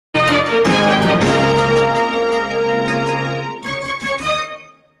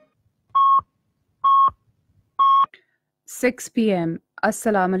6 p.m.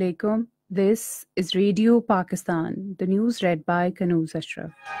 Assalamu alaikum. This is Radio Pakistan. The news read by Kanooz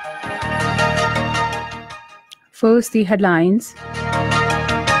Ashraf. First, the headlines.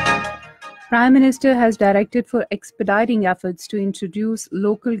 Prime Minister has directed for expediting efforts to introduce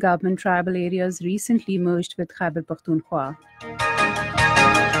local government tribal areas recently merged with Khyber Pakhtunkhwa.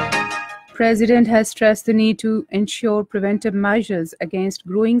 President has stressed the need to ensure preventive measures against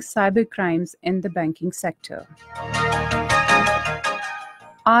growing cyber crimes in the banking sector.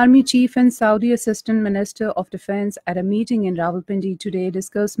 Army Chief and Saudi Assistant Minister of Defense at a meeting in Rawalpindi today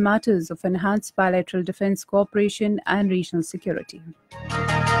discussed matters of enhanced bilateral defense cooperation and regional security.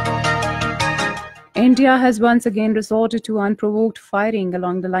 India has once again resorted to unprovoked firing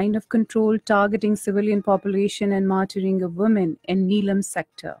along the line of control, targeting civilian population and martyring of women in Neelam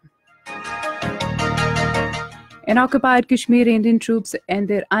sector. In occupied Kashmir, Indian troops and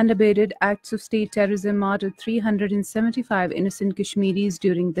their unabated acts of state terrorism martyred 375 innocent Kashmiris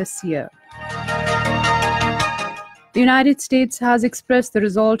during this year. The United States has expressed the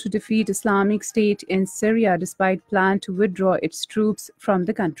resolve to defeat Islamic State in Syria despite plan to withdraw its troops from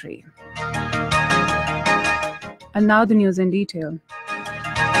the country. And now the news in detail.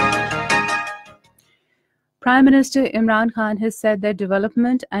 Prime Minister Imran Khan has said that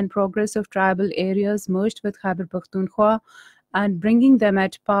development and progress of tribal areas merged with Khyber Pakhtunkhwa and bringing them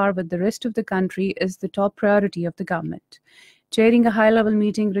at par with the rest of the country is the top priority of the government. Chairing a high-level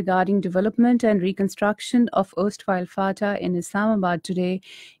meeting regarding development and reconstruction of erstwhile FATA in Islamabad today,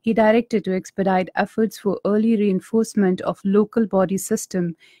 he directed to expedite efforts for early reinforcement of local body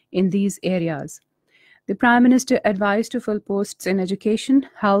system in these areas. The Prime Minister advised to fill posts in education,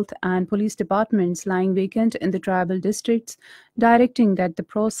 health and police departments lying vacant in the tribal districts, directing that the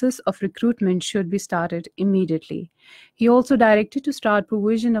process of recruitment should be started immediately. He also directed to start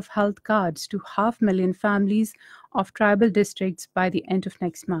provision of health cards to 500,000 families of tribal districts by the end of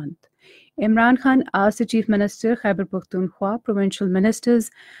next month. Imran Khan asked the Chief Minister, Khyber Pakhtunkhwa, provincial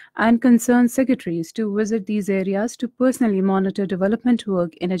ministers and concerned secretaries to visit these areas to personally monitor development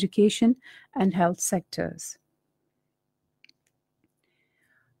work in education and health sectors.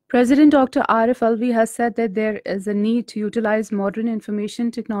 President Dr. Arif Alvi has said that there is a need to utilize modern information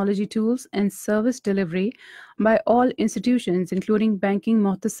technology tools and service delivery by all institutions, including Banking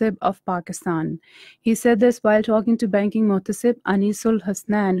Muhtasib of Pakistan. He said this while talking to Banking Muhtasib Anisul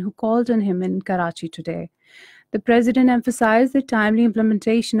Hasnan, who called on him in Karachi today. The President emphasized that timely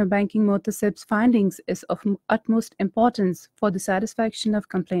implementation of Banking Muhtasib's findings is of utmost importance for the satisfaction of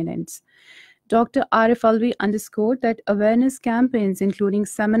complainants. Dr. Arif Alvi underscored that awareness campaigns, including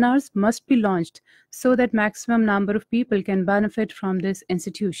seminars, must be launched so that maximum number of people can benefit from this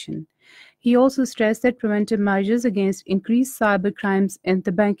institution. He also stressed that preventive measures against increased cyber crimes in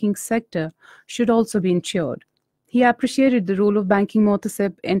the banking sector should also be ensured. He appreciated the role of Banking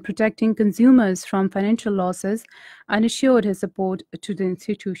Muhtasib in protecting consumers from financial losses and assured his support to the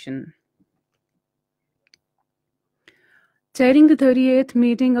institution. Chairing the 38th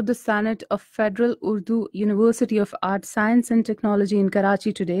meeting of the Senate of Federal Urdu University of Art, Science and Technology in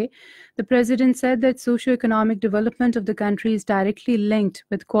Karachi today, the President said that socio-economic development of the country is directly linked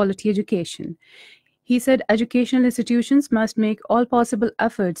with quality education. He said educational institutions must make all possible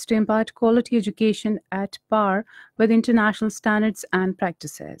efforts to impart quality education at par with international standards and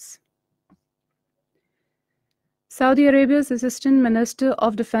practices. Saudi Arabia's Assistant Minister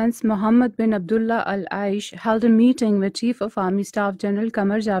of Defense Mohammed bin Abdullah Al Aish held a meeting with Chief of Army Staff General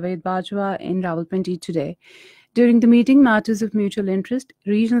Qamar Javed Bajwa in Rawalpindi today. During the meeting, matters of mutual interest,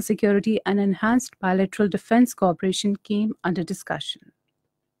 regional security and enhanced bilateral defense cooperation came under discussion.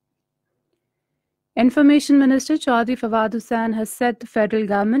 Information Minister Chaudhry Fawad Hussain has said the federal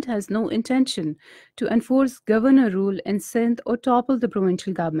government has no intention to enforce governor rule in Sindh or topple the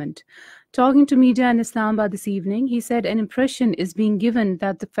provincial government. Talking to media in Islamabad this evening, he said an impression is being given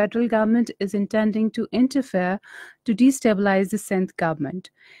that the federal government is intending to interfere to destabilize the Sindh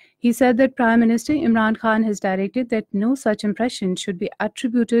government. He said that Prime Minister Imran Khan has directed that no such impression should be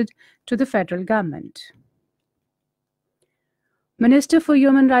attributed to the federal government. Minister for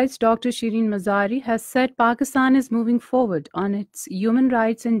Human Rights Dr. Shireen Mazari has said Pakistan is moving forward on its human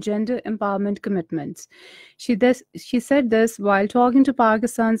rights and gender empowerment commitments. She said this while talking to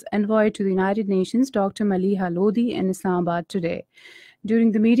Pakistan's envoy to the United Nations, Dr. Maliha Lodi, in Islamabad today.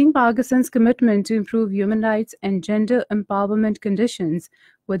 During the meeting, Pakistan's commitment to improve human rights and gender empowerment conditions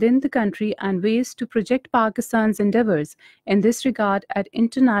within the country and ways to project Pakistan's endeavors in this regard at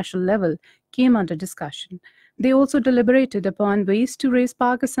international level came under discussion. They also deliberated upon ways to raise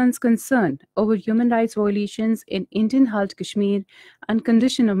Pakistan's concern over human rights violations in Indian-held Kashmir and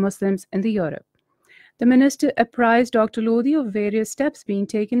condition of Muslims in the Europe. The minister apprised Dr. Lodi of various steps being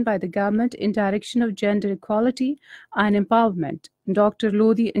taken by the government in direction of gender equality and empowerment. Dr.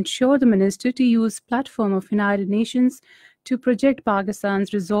 Lodi ensured the minister to use platform of United Nations to project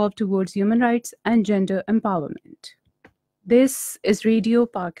Pakistan's resolve towards human rights and gender empowerment. This is Radio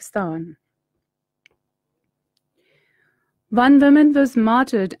Pakistan. One woman was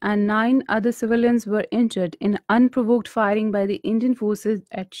martyred and 9 other civilians were injured in unprovoked firing by the Indian forces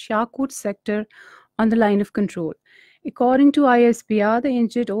at Shahkot sector on the line of control. According to ISPR, the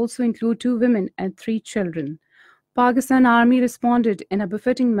injured also include 2 women and 3 children. Pakistan Army responded in a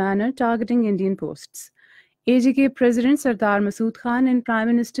befitting manner, targeting Indian posts. AJK President Sardar Masood Khan and Prime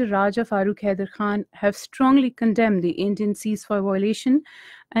Minister Raja Farooq Haider Khan have strongly condemned the Indian ceasefire violation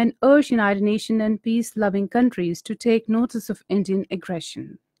and urged United Nations and peace-loving countries to take notice of Indian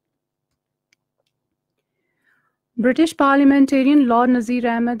aggression. British parliamentarian Lord Nazir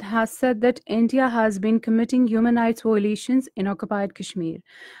Ahmed has said that India has been committing human rights violations in occupied Kashmir.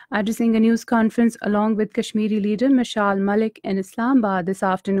 Addressing a news conference along with Kashmiri leader Mashal Malik in Islamabad this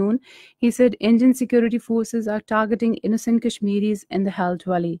afternoon, he said Indian security forces are targeting innocent Kashmiris in the held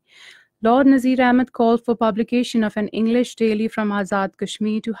valley. Lord Nazir Ahmed called for publication of an English daily from Azad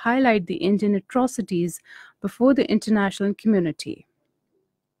Kashmir to highlight the Indian atrocities before the international community.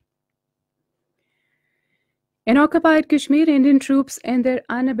 In occupied Kashmir, Indian troops, in their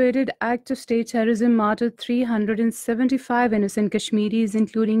unabated act of state terrorism, martyred 375 innocent Kashmiris,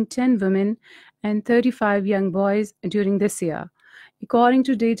 including 10 women and 35 young boys, during this year. According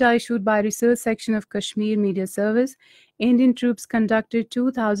to data issued by Research Section of Kashmir Media Service, Indian troops conducted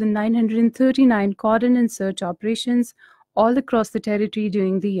 2,939 cordon and search operations all across the territory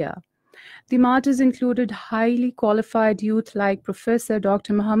during the year. The martyrs included highly qualified youth like Professor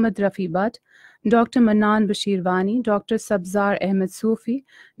Dr. Muhammad Rafi Bhatt, Dr. Manan Bashir Wani, Dr. Sabzar Ahmed Sufi,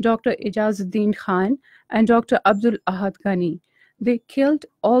 Dr. Ijazuddin Khan, and Dr. Abdul Ahad Ghani. The killed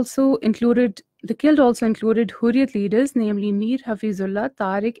also included Hurriyat leaders, namely Mir Hafizullah,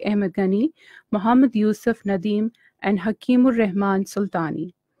 Tariq Ahmed Ghani, Muhammad Yusuf Nadeem, and Hakimur Rahman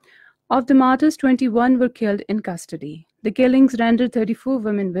Sultani. Of the martyrs, 21 were killed in custody. The killings rendered 34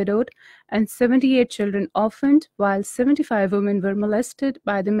 women widowed and 78 children orphaned, while 75 women were molested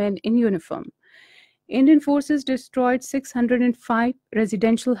by the men in uniform. Indian forces destroyed 605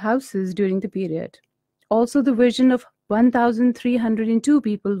 residential houses during the period. Also, the vision of 1,302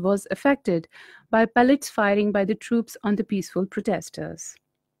 people was affected by pellets firing by the troops on the peaceful protesters.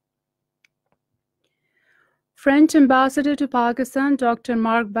 French ambassador to Pakistan, Dr.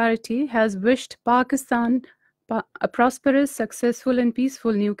 Mark Barati, has wished Pakistan a prosperous, successful, and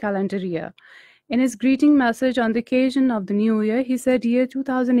peaceful new calendar year. In his greeting message on the occasion of the new year, he said year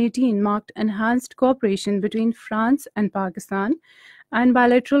 2018 marked enhanced cooperation between France and Pakistan and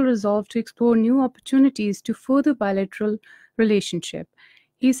bilateral resolve to explore new opportunities to further bilateral relationship.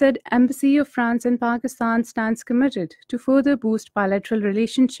 He said Embassy of France in Pakistan stands committed to further boost bilateral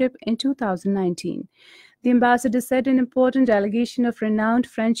relationship in 2019. The ambassador said an important delegation of renowned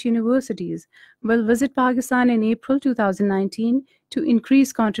French universities will visit Pakistan in April 2019 to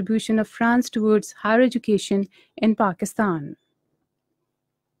increase contribution of France towards higher education in Pakistan.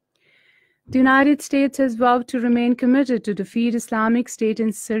 The United States has vowed to remain committed to defeat Islamic State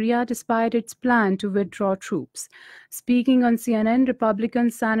in Syria despite its plan to withdraw troops. Speaking on CNN,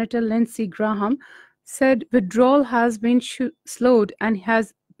 Republican Senator Lindsey Graham said withdrawal has been slowed and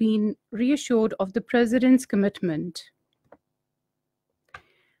has been reassured of the president's commitment.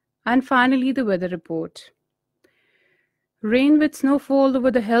 And finally, the weather report. Rain with snowfall over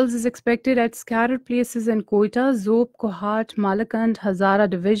the hills is expected at scattered places in Quetta, Zob, Kohat, Malakand, Hazara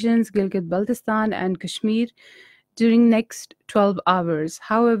divisions, Gilgit-Baltistan, and Kashmir during next 12 hours.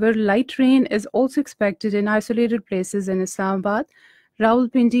 However, light rain is also expected in isolated places in Islamabad,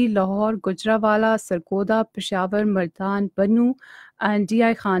 Rawalpindi, Lahore, Gujranwala, Sarkodha, Peshawar, Multan, Bannu, and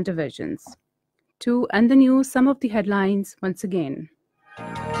D.I. Khan divisions. To end the news, some of the headlines once again.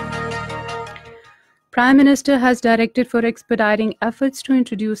 Prime Minister has directed for expediting efforts to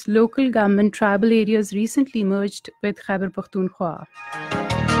introduce local government tribal areas recently merged with Khyber Pakhtunkhwa.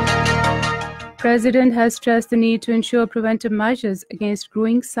 President has stressed the need to ensure preventive measures against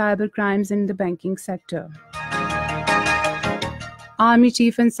growing cyber crimes in the banking sector. Army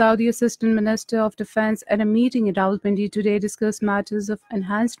Chief and Saudi Assistant Minister of Defense at a meeting in Rawalpindi today discussed matters of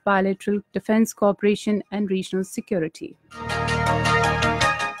enhanced bilateral defense cooperation and regional security.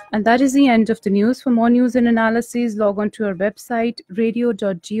 And that is the end of the news. For more news and analyses, log on to our website,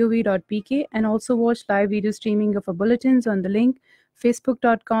 radio.gov.pk, and also watch live video streaming of our bulletins on the link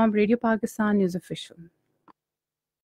facebook.com Radio Pakistan News Official.